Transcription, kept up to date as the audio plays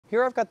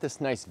Here I've got this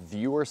nice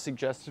viewer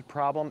suggested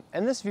problem,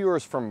 and this viewer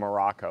is from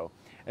Morocco,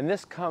 and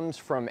this comes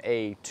from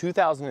a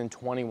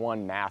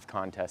 2021 math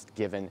contest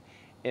given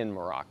in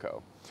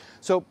Morocco.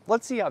 So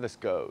let's see how this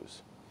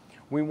goes.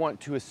 We want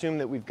to assume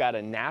that we've got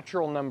a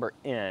natural number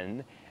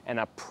n and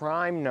a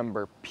prime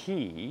number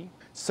p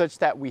such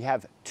that we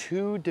have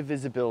two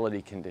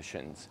divisibility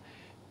conditions.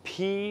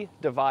 P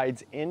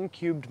divides n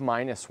cubed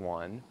minus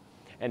 1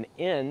 and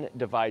n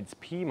divides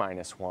p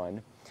minus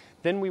 1.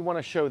 Then we want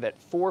to show that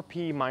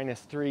 4p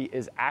minus 3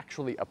 is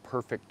actually a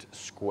perfect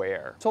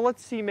square. So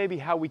let's see maybe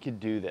how we could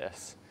do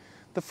this.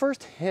 The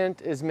first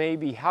hint is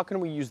maybe how can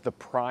we use the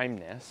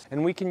primeness?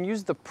 And we can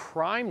use the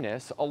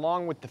primeness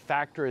along with the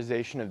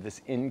factorization of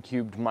this n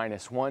cubed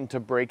minus 1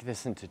 to break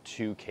this into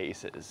two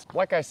cases.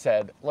 Like I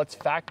said, let's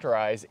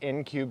factorize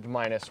n cubed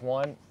minus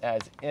 1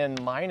 as n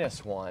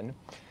minus 1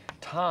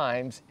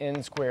 times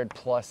n squared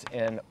plus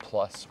n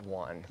plus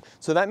 1.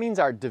 So that means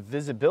our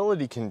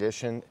divisibility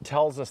condition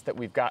tells us that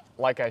we've got,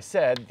 like I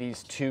said,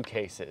 these two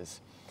cases.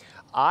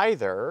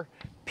 Either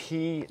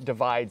p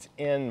divides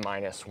n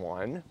minus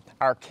 1.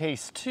 Our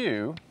case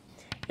 2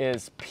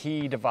 is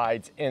p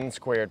divides n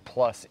squared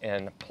plus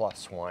n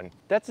plus 1.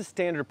 That's a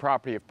standard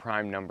property of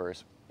prime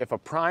numbers. If a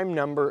prime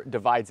number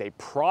divides a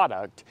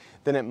product,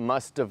 then it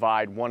must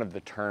divide one of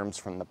the terms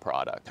from the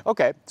product.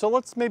 Okay, so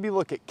let's maybe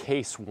look at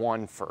case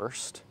 1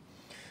 first.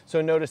 So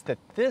notice that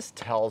this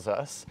tells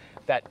us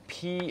that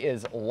p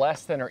is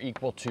less than or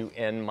equal to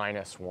n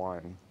minus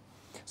 1.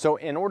 So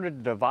in order to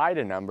divide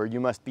a number, you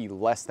must be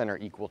less than or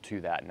equal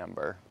to that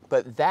number.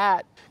 But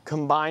that,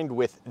 combined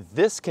with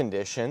this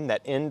condition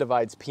that n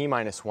divides p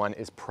minus 1,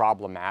 is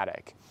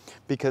problematic.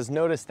 Because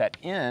notice that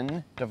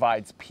n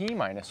divides p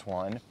minus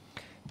 1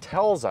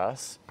 tells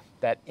us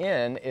that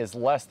n is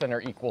less than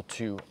or equal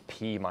to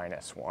p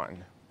minus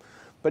 1.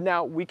 But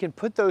now we can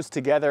put those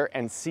together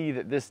and see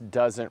that this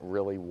doesn't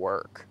really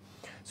work.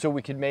 So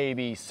we could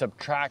maybe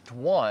subtract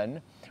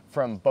 1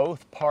 from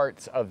both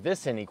parts of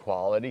this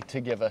inequality to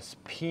give us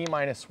p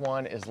minus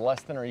 1 is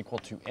less than or equal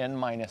to n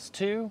minus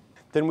 2.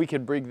 Then we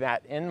could bring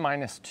that n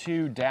minus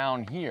 2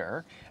 down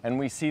here, and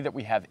we see that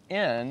we have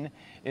n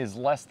is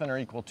less than or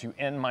equal to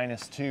n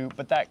minus 2,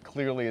 but that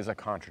clearly is a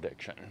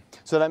contradiction.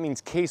 So that means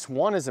case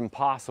 1 is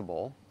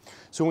impossible.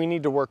 So we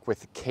need to work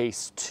with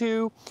case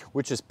 2,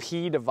 which is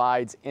p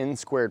divides n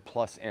squared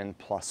plus n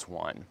plus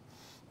 1.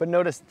 But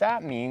notice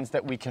that means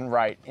that we can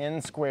write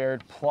n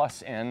squared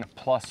plus n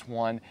plus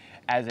 1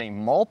 as a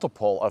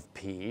multiple of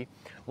p.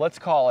 Let's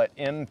call it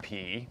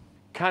mp,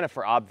 kind of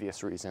for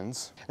obvious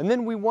reasons. And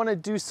then we want to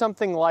do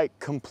something like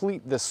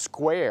complete the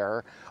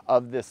square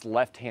of this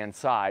left-hand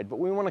side, but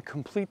we want to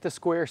complete the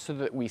square so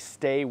that we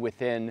stay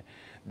within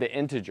the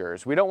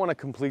integers. We don't want to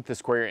complete the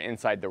square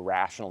inside the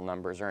rational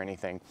numbers or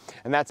anything.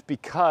 And that's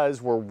because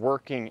we're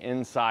working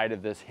inside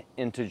of this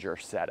integer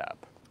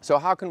setup. So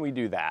how can we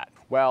do that?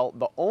 Well,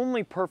 the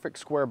only perfect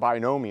square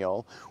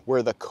binomial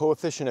where the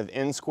coefficient of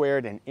n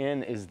squared and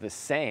n is the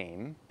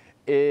same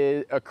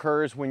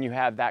occurs when you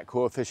have that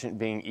coefficient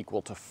being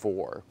equal to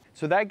 4.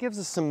 So that gives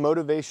us some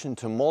motivation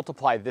to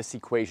multiply this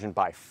equation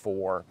by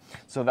 4.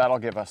 So that'll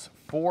give us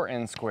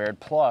 4n squared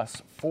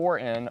plus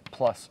 4n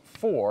plus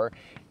 4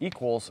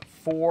 equals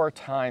 4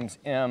 times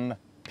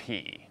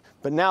mp.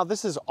 But now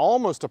this is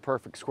almost a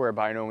perfect square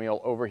binomial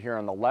over here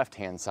on the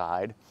left-hand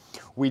side.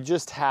 We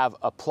just have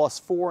a plus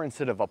 4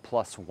 instead of a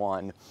plus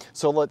 1.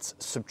 So let's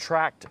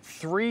subtract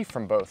 3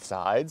 from both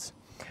sides,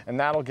 and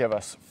that'll give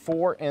us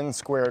 4n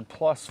squared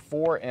plus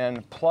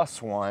 4n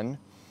plus 1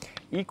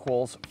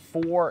 equals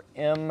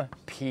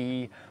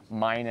 4mp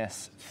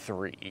minus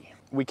 3.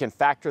 We can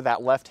factor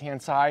that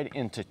left-hand side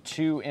into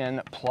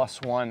 2n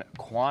plus 1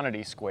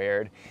 quantity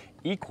squared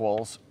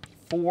equals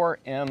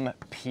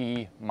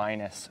 4mp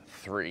minus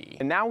 3.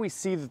 And now we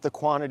see that the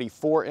quantity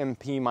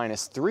 4mp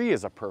minus 3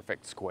 is a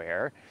perfect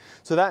square.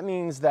 So that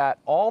means that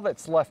all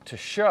that's left to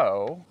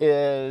show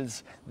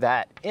is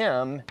that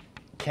m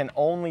can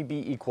only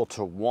be equal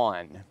to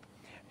 1.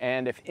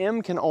 And if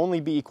m can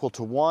only be equal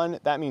to 1,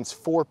 that means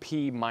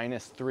 4p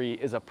minus 3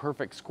 is a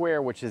perfect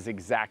square, which is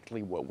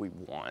exactly what we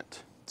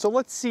want. So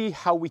let's see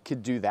how we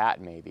could do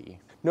that maybe.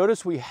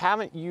 Notice we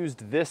haven't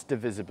used this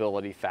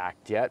divisibility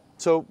fact yet,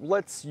 so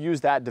let's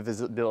use that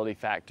divisibility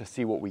fact to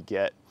see what we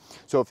get.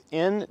 So if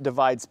n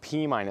divides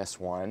p minus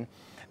 1,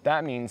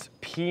 that means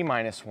p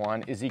minus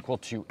 1 is equal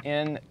to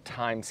n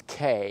times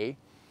k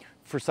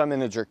for some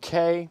integer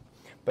k,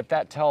 but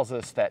that tells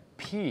us that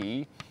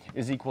p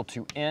is equal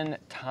to n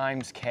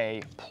times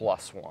k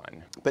plus 1.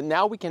 But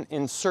now we can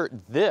insert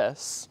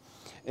this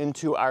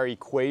into our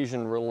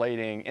equation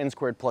relating n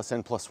squared plus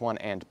n plus 1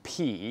 and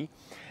p,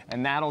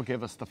 and that'll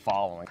give us the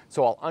following.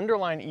 So I'll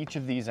underline each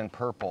of these in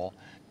purple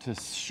to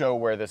show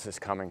where this is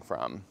coming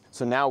from.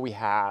 So now we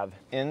have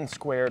n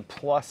squared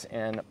plus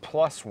n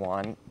plus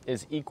 1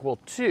 is equal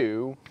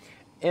to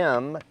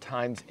m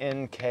times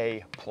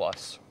nk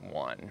plus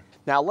 1.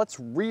 Now let's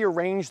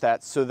rearrange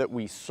that so that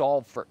we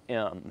solve for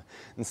m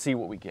and see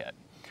what we get.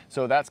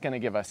 So that's going to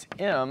give us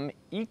m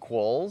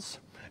equals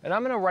And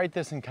I'm going to write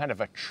this in kind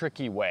of a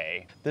tricky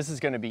way. This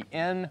is going to be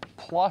n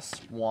plus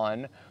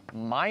 1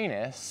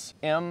 minus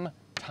m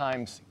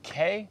times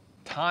k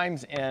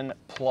times n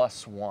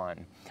plus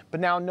 1.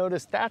 But now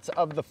notice that's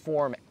of the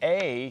form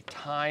a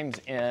times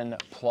n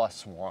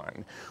plus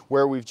 1,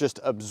 where we've just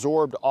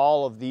absorbed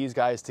all of these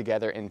guys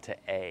together into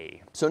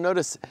a. So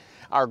notice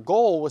our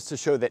goal was to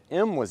show that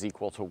m was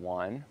equal to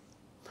 1,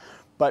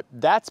 but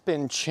that's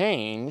been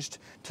changed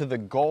to the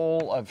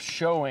goal of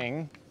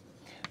showing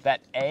that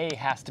a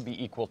has to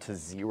be equal to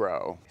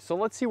 0. So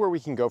let's see where we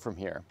can go from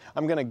here.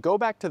 I'm going to go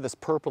back to this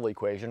purple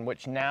equation,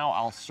 which now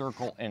I'll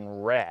circle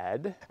in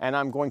red, and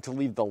I'm going to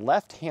leave the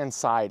left-hand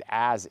side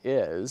as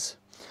is,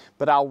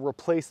 but I'll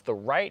replace the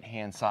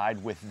right-hand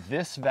side with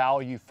this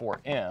value for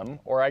m,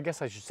 or I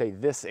guess I should say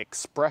this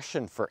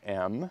expression for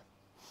m,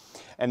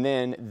 and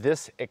then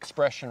this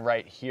expression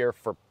right here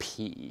for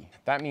p.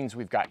 That means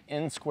we've got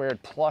n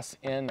squared plus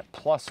n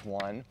plus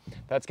 1.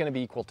 That's going to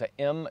be equal to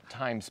m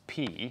times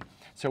p.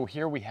 So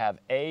here we have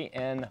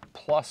an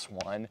plus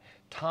 1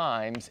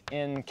 times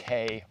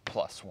nk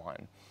plus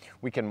 1.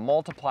 We can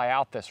multiply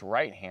out this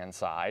right-hand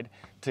side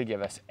to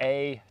give us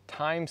a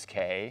times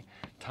k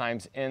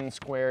times n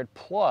squared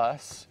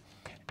plus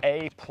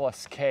a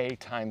plus k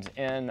times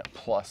n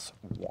plus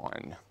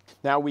 1.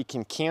 Now we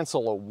can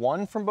cancel a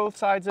 1 from both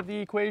sides of the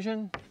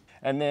equation,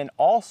 and then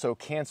also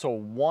cancel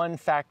one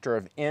factor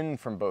of n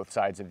from both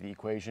sides of the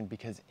equation,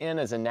 because n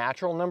is a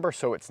natural number,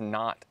 so it's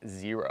not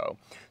 0.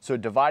 So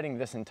dividing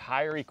this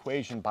entire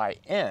equation by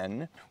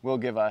n will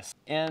give us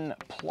n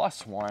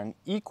plus 1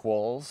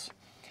 equals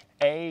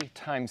a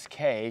times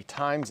k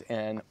times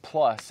n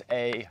plus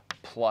a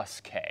plus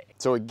k.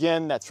 So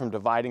again, that's from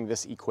dividing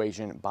this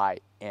equation by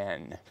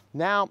n.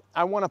 Now,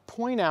 I want to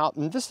point out,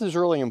 and this is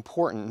really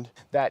important,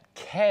 that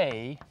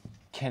k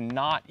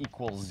cannot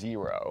equal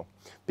 0.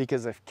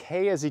 Because if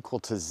k is equal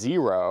to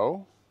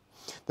 0,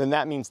 then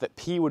that means that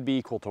p would be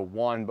equal to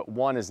 1, but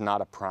 1 is not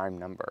a prime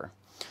number.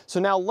 So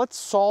now let's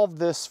solve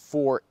this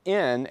for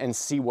n and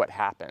see what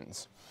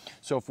happens.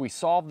 So if we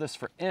solve this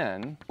for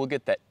n, we'll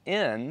get that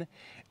n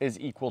is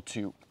equal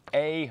to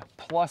a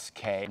plus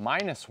k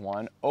minus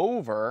 1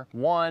 over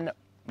 1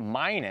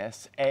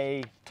 minus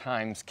a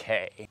times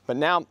k. But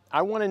now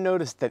I want to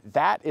notice that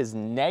that is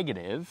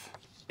negative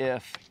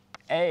if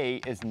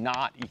a is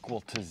not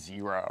equal to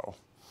 0.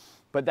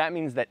 But that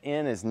means that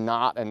n is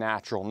not a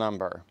natural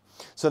number.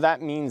 So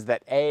that means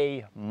that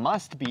a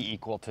must be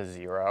equal to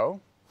 0,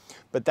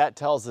 but that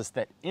tells us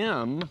that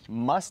m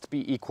must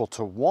be equal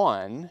to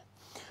 1,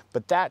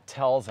 but that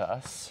tells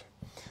us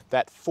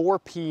that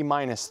 4p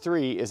minus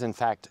 3 is in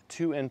fact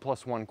 2n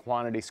plus 1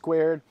 quantity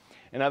squared.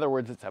 In other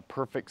words, it's a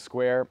perfect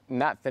square,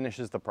 and that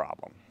finishes the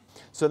problem.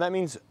 So that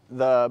means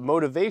the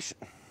motivation